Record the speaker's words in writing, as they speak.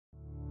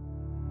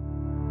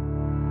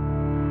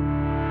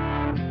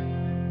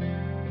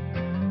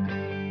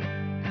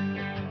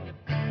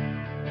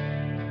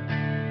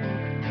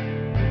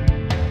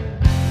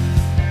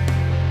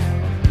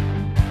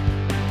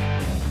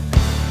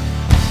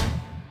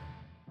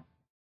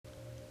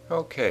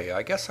Okay,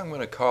 I guess I'm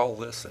going to call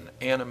this an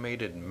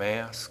animated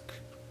mask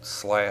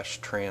slash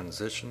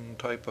transition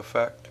type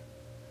effect.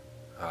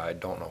 I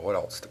don't know what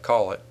else to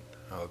call it.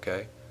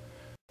 Okay.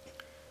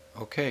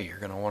 Okay, you're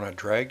going to want to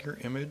drag your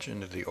image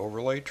into the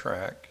overlay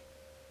track,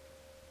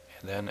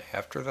 and then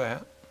after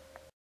that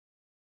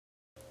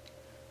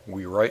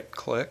we right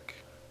click,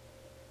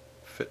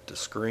 fit to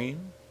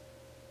screen.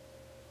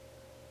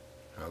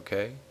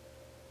 Okay.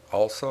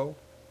 Also,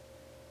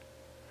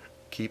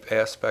 keep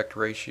aspect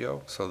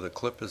ratio so the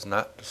clip is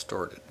not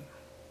distorted.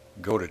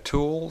 Go to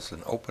Tools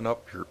and open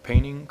up your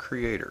Painting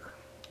Creator.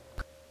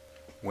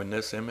 When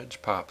this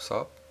image pops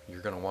up,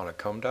 you're going to want to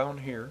come down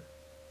here,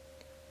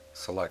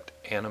 select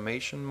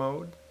Animation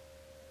Mode,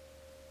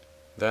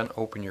 then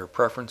open your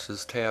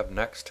Preferences tab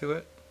next to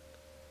it.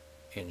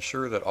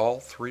 Ensure that all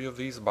three of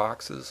these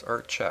boxes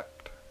are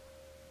checked.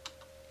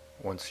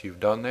 Once you've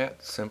done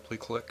that, simply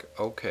click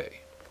OK.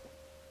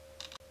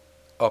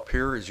 Up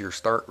here is your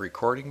Start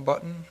Recording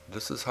button.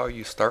 This is how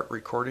you start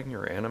recording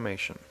your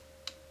animation.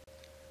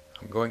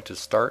 I'm going to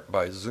start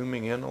by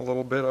zooming in a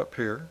little bit up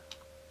here.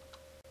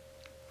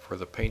 For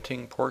the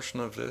painting portion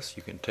of this,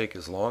 you can take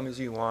as long as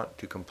you want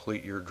to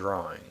complete your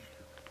drawing.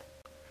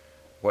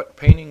 What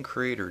Painting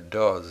Creator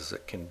does is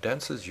it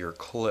condenses your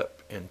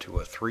clip into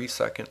a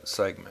 3-second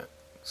segment.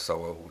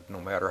 So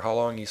no matter how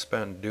long you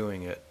spend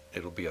doing it,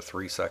 it'll be a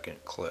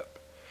 3-second clip.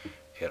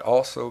 It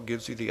also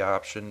gives you the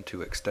option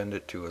to extend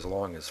it to as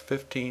long as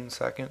 15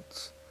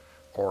 seconds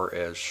or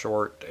as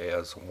short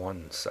as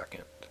 1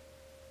 second.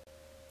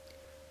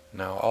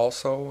 Now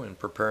also, in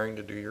preparing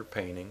to do your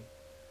painting,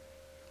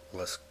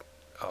 let's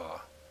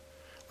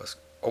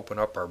open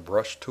up our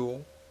brush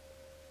tool.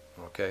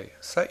 Okay,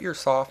 set your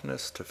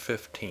softness to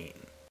 15.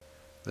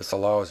 This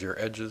allows your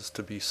edges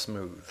to be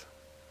smooth.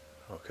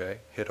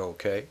 Okay, hit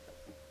OK.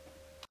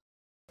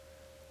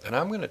 Then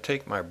I'm going to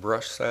take my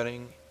brush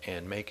setting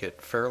and make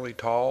it fairly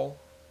tall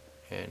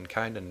and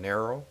kind of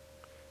narrow.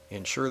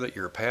 Ensure that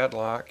your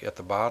padlock at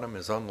the bottom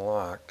is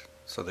unlocked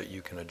so that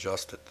you can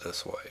adjust it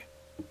this way.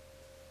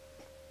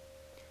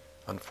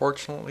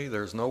 Unfortunately,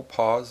 there's no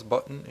pause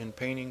button in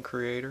Painting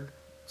Creator,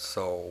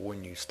 so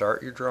when you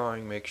start your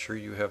drawing, make sure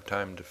you have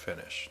time to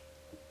finish.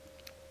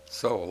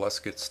 So let's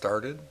get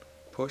started.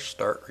 Push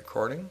Start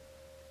Recording.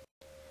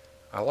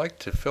 I like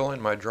to fill in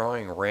my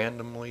drawing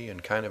randomly in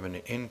kind of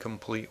an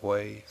incomplete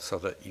way so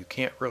that you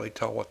can't really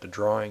tell what the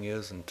drawing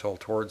is until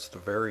towards the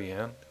very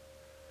end.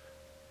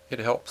 It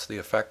helps the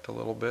effect a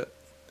little bit.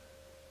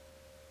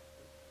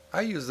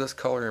 I used this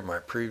color in my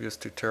previous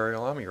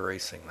tutorial. I'm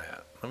erasing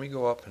that. Let me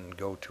go up and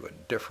go to a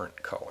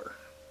different color.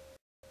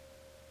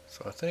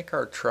 So I think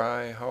our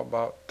try, how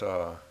about,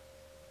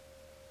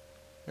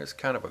 there's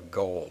kind of a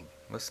gold.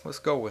 Let's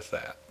go with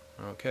that.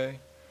 Okay.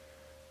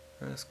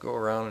 Let's go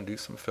around and do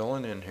some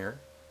filling in here.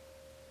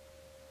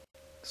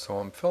 So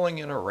I'm filling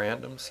in a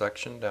random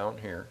section down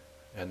here,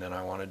 and then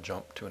I want to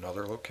jump to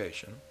another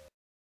location.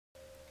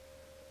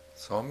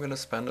 So I'm going to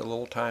spend a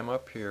little time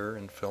up here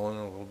and fill in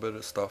a little bit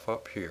of stuff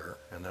up here,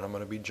 and then I'm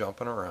going to be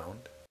jumping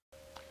around.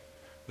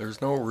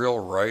 There's no real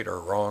right or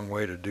wrong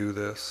way to do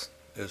this.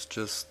 It's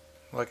just,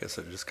 like I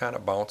said, just kind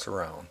of bounce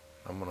around.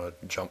 I'm going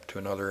to jump to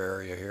another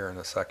area here in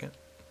a second.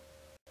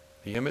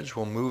 The image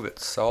will move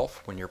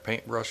itself when your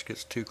paintbrush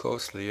gets too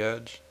close to the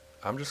edge.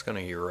 I'm just going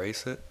to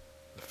erase it.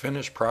 The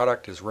finished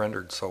product is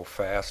rendered so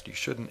fast you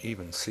shouldn't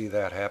even see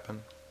that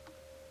happen.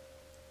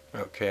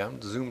 Okay,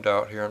 I'm zoomed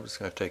out here. I'm just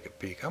going to take a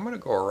peek. I'm going to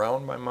go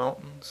around my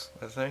mountains,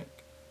 I think.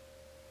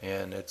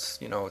 And it's,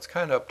 it's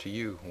kind of up to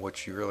you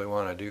what you really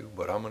want to do,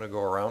 but I'm going to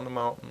go around the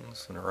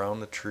mountains and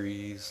around the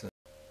trees.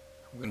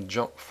 I'm going to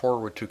jump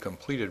forward to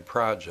completed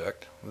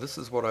project. This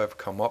is what I've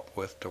come up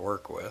with to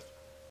work with.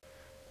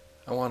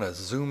 I want to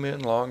zoom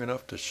in long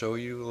enough to show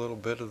you a little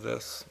bit of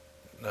this.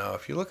 Now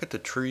if you look at the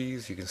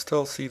trees, you can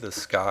still see the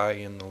sky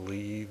and the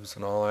leaves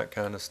and all that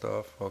kind of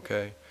stuff,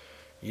 okay?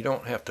 You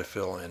don't have to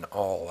fill in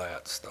all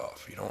that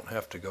stuff. You don't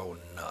have to go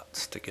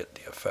nuts to get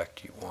the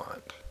effect you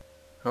want.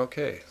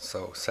 Okay,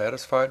 so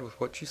satisfied with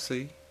what you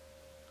see,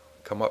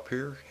 come up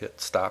here,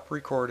 hit stop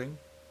recording.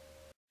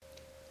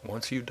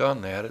 Once you've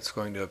done that, it's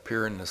going to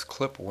appear in this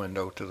clip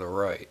window to the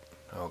right.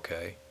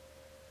 Okay,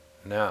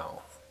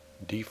 now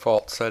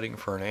default setting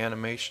for an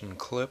animation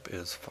clip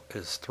is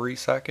 3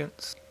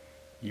 seconds.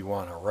 You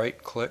want to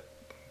right click,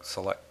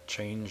 select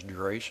change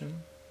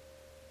duration.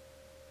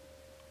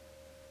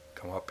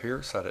 Come up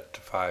here, set it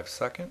to 5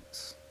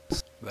 seconds.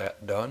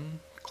 That done,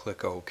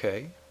 click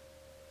OK.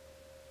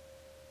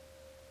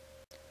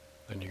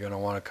 Then you're going to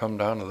want to come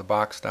down to the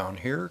box down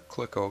here,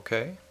 click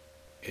OK.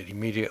 It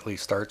immediately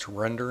starts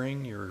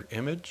rendering your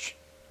image.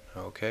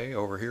 Okay,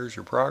 over here is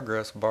your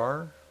progress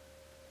bar.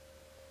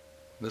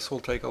 This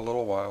will take a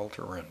little while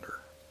to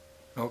render.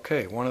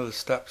 Okay, one of the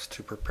steps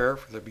to prepare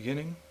for the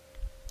beginning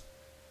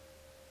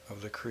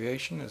of the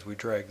creation is we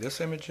drag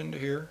this image into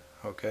here,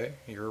 okay,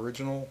 your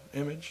original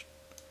image.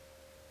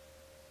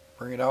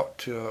 Bring it out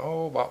to,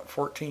 about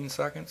 14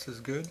 seconds is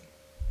good.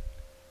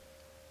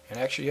 And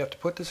actually you have to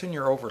put this in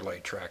your overlay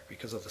track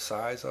because of the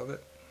size of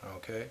it,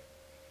 okay.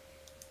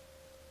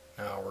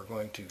 Now we're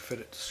going to fit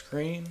it to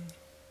screen.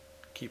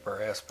 keep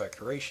our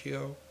aspect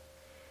ratio,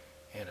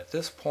 and at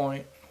this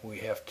point we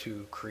have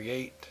to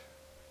create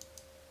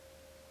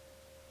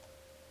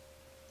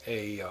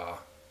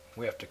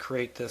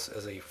this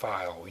as a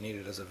file. We need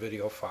it as a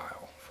video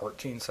file,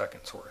 14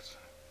 seconds worth.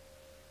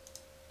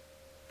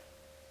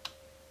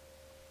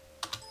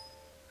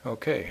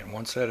 Okay, and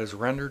once that is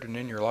rendered and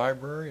in your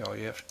library, all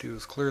you have to do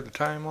is clear the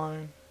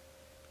timeline,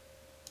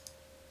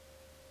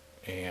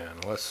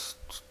 and let's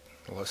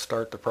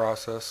start the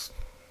process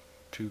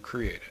to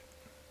create it.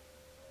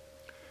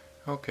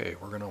 Okay,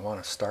 we're going to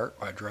want to start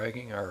by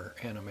dragging our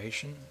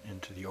animation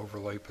into the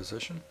overlay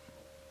position.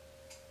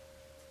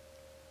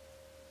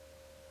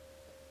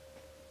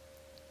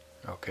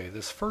 Okay,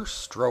 this first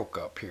stroke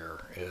up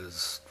here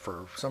is,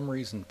 for some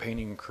reason,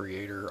 Painting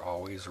Creator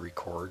always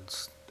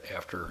records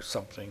after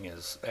something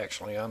is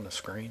actually on the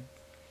screen.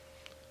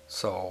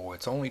 So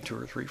it's only 2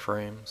 or 3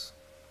 frames.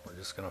 We're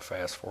just going to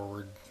fast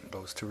forward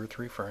those 2 or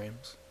 3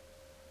 frames.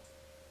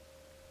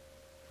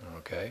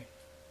 Okay,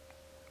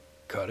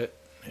 cut it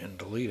and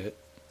delete it.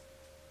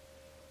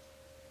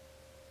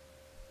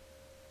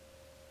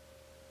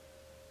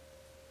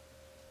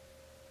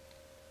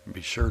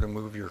 Be sure to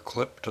move your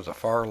clip to the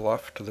far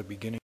left to the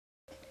beginning.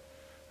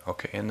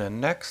 Okay, and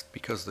then next,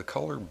 because the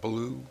color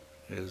blue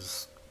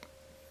is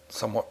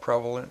somewhat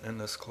prevalent in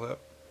this clip,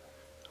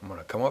 I'm going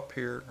to come up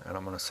here and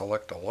I'm going to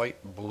select a light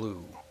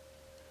blue.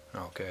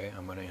 Okay,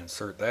 I'm going to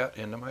insert that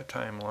into my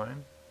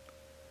timeline,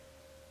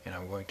 and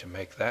I'm going to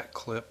make that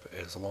clip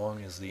as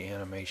long as the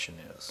animation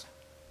is.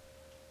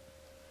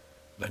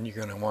 Then you're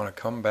going to want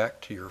to come back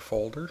to your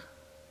folder.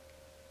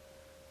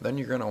 Then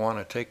you're going to want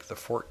to take the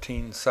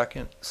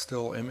 14-second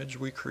still image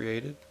we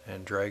created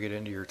and drag it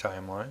into your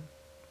timeline.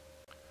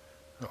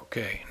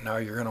 Okay, now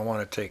you're going to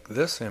want to take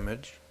this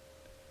image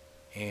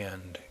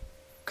and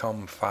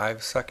come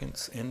 5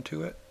 seconds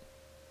into it.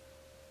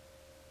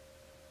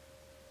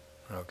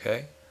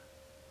 Okay.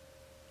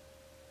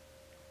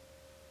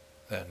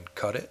 Then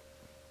cut it.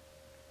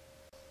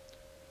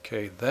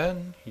 Okay,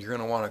 then you're going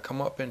to want to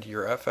come up into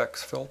your FX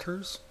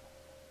filters.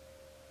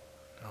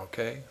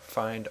 Okay,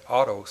 find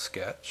Auto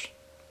Sketch.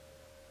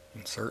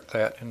 Insert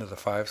that into the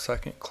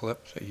 5-second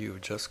clip that you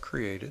just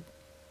created.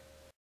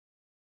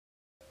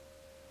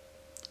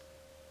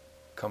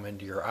 Come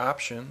into your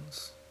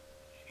options,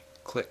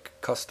 click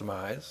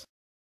Customize.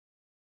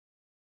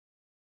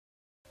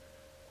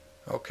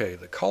 Okay,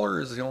 the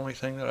color is the only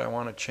thing that I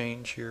want to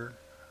change here.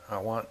 I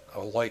want a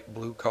light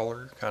blue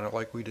color, kind of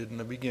like we did in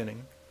the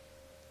beginning.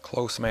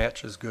 Close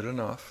match is good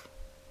enough.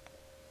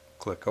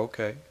 Click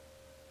OK.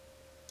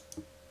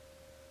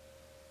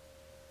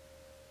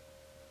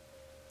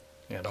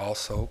 And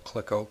also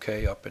click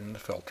OK up in the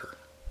filter.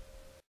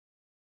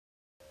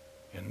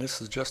 And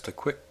this is just a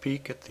quick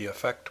peek at the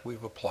effect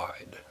we've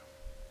applied.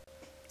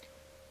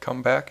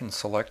 Come back and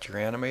select your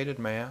animated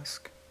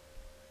mask.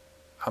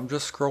 I'm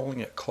just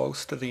scrolling it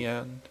close to the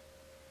end,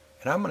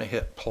 and I'm going to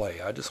hit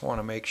play. I just want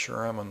to make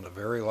sure I'm on the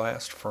very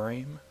last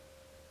frame.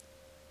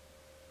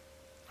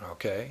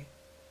 Okay,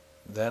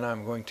 then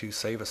I'm going to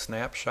save a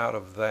snapshot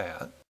of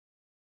that.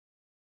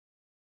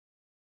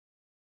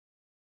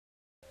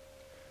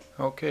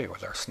 Okay,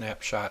 with our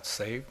snapshot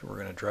saved, we're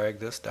going to drag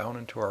this down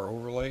into our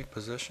overlay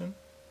position.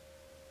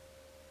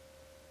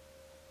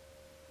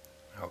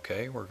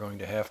 Okay, we're going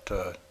to have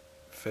to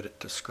fit it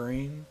to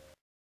screen.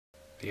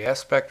 The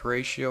aspect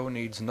ratio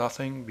needs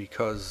nothing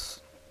because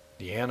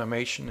the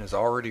animation is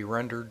already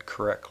rendered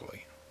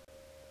correctly.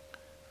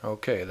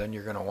 Okay, then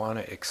you're going to want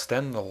to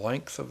extend the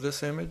length of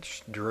this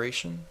image,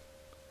 duration,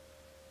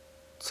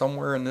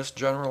 somewhere in this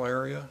general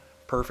area.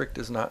 Perfect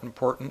is not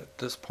important at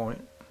this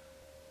point.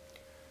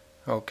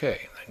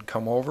 Okay, then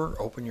come over,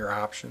 open your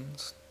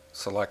options,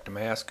 select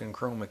mask and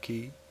chroma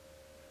key.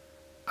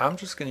 I'm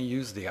just going to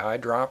use the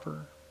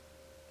eyedropper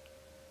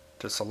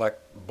to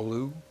select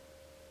blue.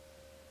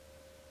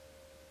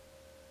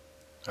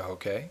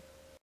 Okay,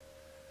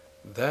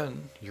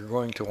 then you're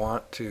going to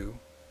want to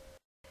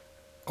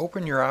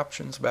open your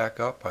options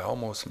back up, I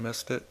almost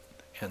missed it,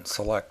 and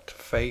select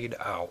fade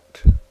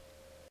out.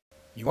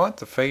 You want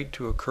the fade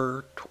to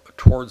occur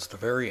towards the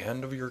very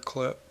end of your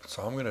clip,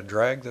 so I'm going to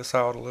drag this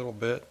out a little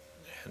bit,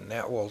 and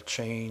that will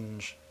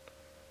change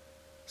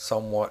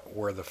somewhat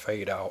where the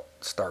fade out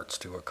starts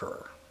to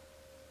occur.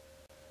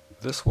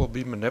 This will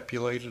be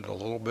manipulated a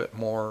little bit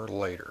more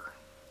later.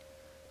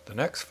 The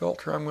next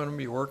filter I'm going to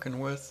be working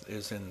with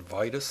is in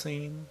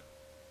VideoScene.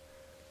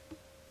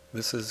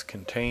 This is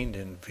contained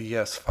in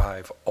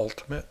VS5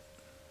 Ultimate.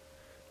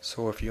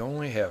 So if you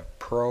only have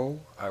Pro,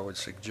 I would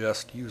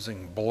suggest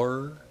using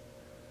blur,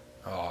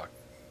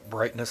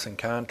 brightness and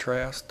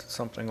contrast,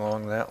 something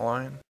along that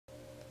line.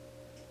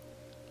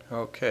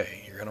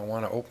 Okay, you're going to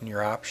want to open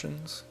your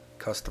options,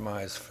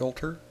 customize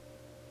filter.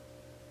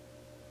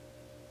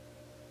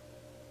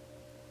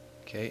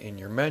 Okay, in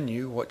your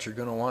menu, what you're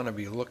going to want to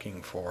be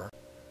looking for,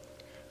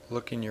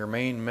 look in your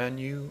main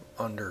menu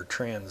under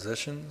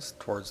Transitions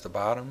towards the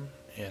bottom,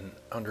 and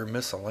under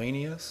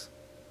Miscellaneous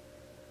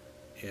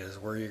is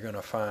where you're going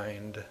to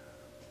find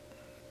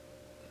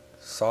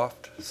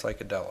Soft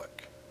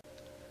Psychedelic.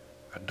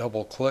 A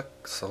double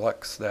click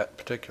selects that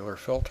particular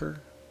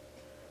filter.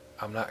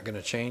 I'm not going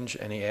to change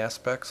any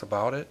aspects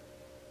about it.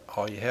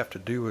 All you have to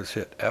do is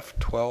hit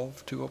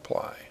F12 to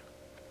apply.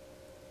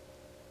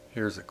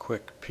 Here's a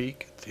quick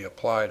peek at the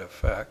applied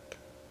effect.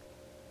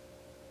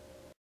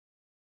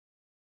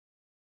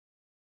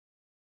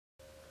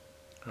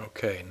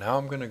 Okay, now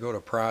I'm going to go to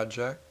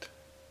Project,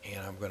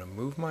 and I'm going to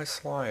move my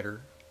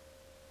slider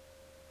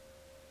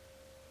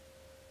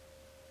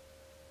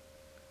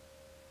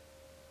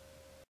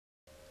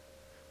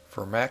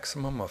for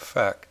maximum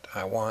effect.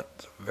 I want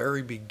the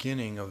very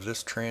beginning of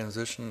this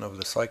transition of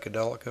the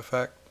psychedelic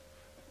effect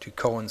to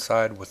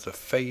coincide with the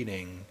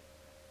fading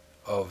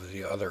of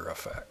the other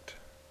effect.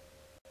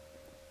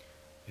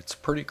 It's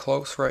pretty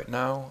close right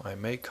now. I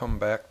may come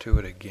back to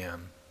it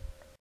again.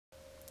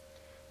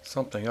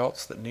 Something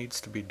else that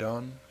needs to be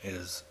done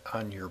is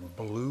on your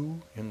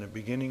blue in the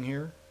beginning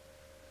here,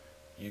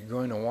 you're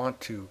going to want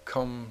to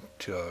come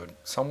to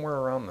somewhere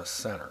around the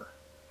center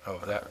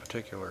of that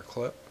particular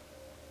clip,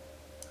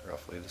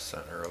 roughly the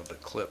center of the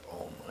clip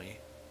only.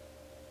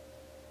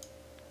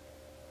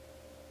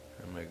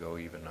 I'm going to go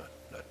even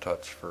a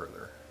touch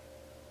further.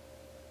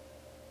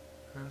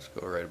 Let's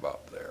go right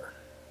about there.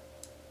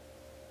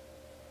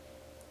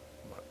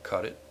 I'm going to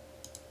cut it.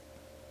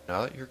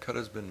 Now that your cut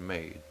has been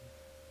made,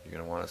 you're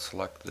going to want to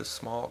select this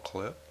small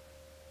clip.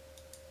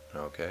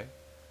 Okay.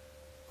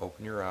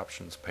 Open your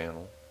options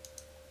panel.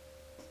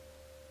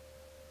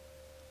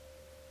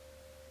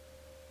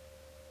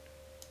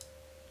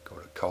 Go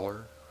to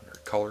color, under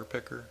color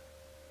picker.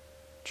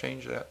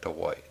 Change that to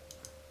white.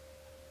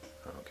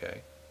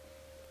 Okay.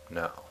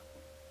 Now,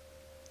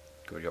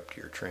 go up to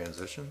your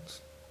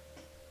transitions.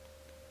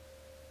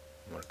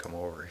 I'm going to come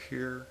over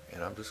here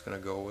and I'm just going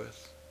to go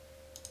with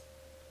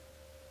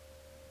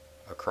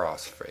a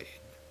crossfade.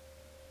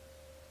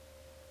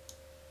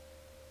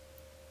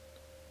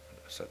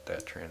 Set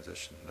that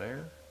transition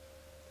there,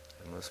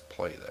 and let's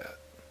play that.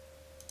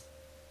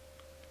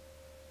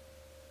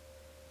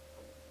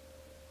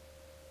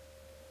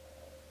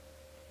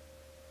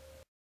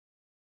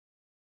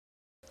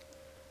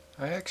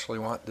 I actually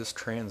want this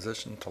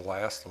transition to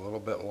last a little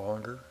bit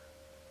longer,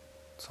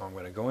 so I'm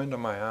going to go into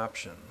my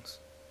options.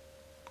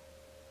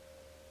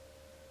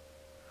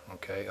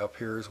 Okay, up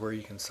here is where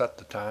you can set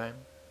the time.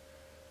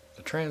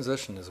 The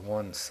transition is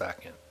 1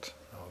 second.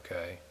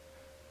 Okay.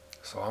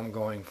 So I'm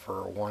going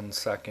for 1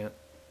 second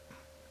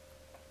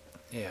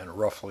and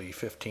roughly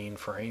 15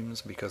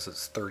 frames because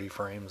it's 30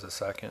 frames a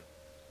second,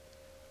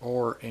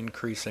 or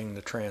increasing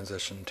the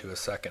transition to 1.5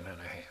 seconds.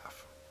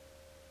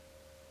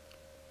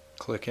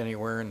 Click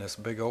anywhere in this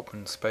big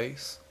open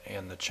space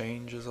and the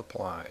change is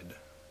applied.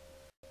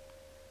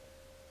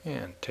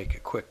 And take a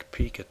quick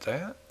peek at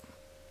that.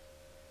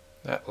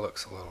 That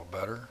looks a little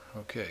better.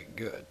 Okay,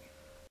 good.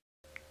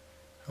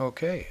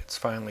 Okay, it's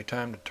finally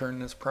time to turn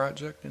this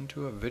project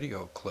into a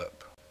video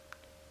clip.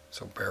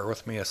 So bear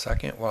with me a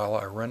second while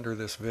I render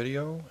this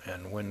video,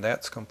 and when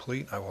that's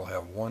complete I will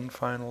have one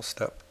final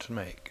step to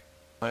make.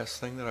 Last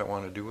thing that I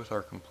want to do with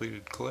our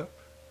completed clip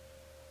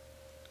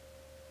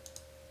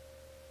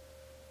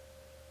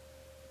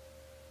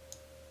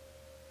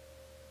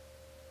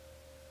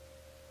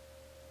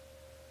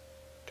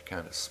to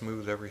kind of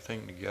smooth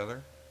everything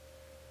together.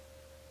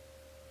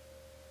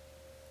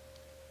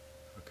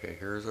 Okay,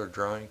 here's our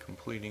drawing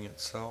completing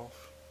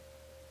itself.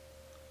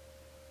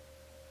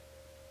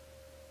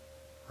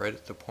 Right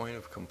at the point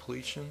of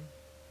completion.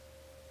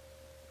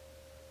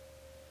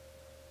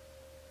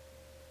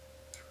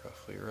 It's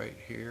roughly right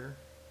here.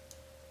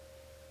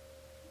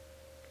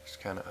 Just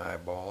kind of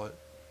eyeball it.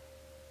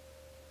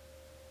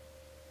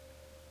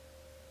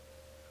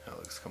 That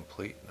looks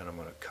complete. Then I'm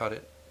going to cut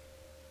it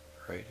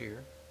right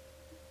here.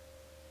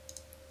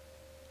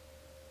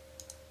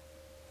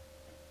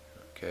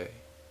 Okay.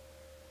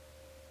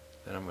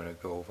 Then I'm going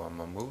to go, I'm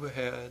going to move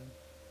ahead.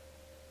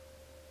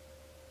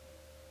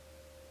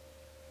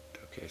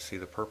 Okay, see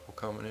the purple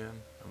coming in?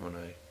 I'm going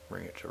to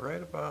bring it to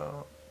right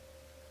about,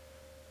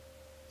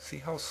 see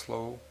how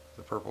slow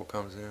the purple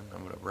comes in?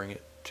 I'm going to bring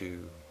it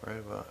to right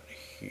about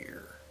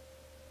here.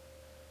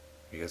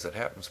 Because it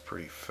happens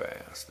pretty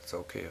fast. It's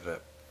okay if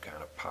that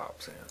kind of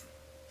pops in.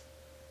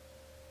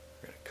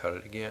 We're going to cut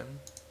it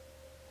again.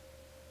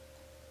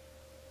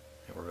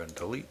 And we're going to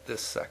delete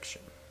this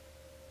section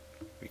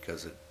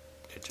because it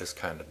just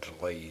kind of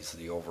delays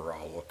the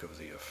overall look of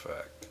the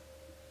effect.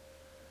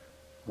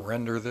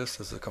 Render this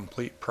as a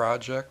complete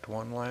project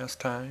one last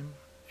time,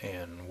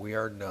 and we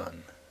are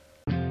done.